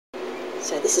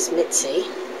So this is Mitzi.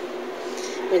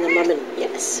 We're in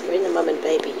the mum and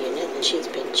baby unit, and she's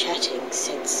been chatting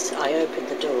since I opened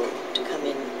the door to come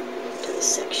in to this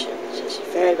section. So she's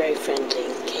very, very friendly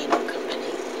and keen on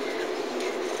company.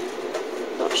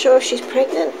 Not sure if she's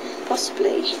pregnant,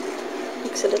 possibly.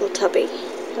 Looks a little tubby.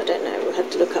 I don't know, we'll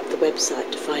have to look up the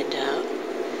website to find out.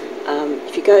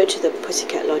 If you go to the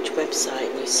PussyCat Lodge website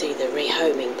and you see the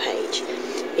rehoming page,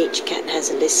 each cat has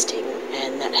a listing,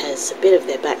 and that has a bit of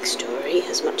their backstory,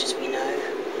 as much as we know,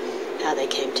 how they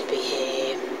came to be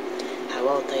here, how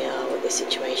old they are, what their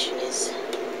situation is,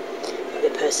 what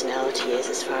their personality is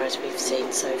as far as we've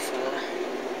seen so far.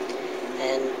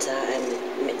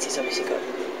 And Mitzi's obviously got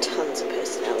tons of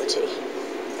personality,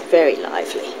 very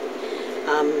lively.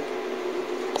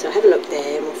 So have a look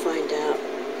there and we'll find out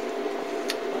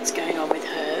what's going on with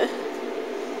her.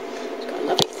 She's got a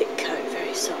lovely thick coat,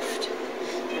 very soft.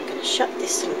 I'm going to shut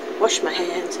this and wash my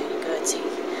hands and go and see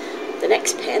the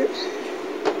next pen.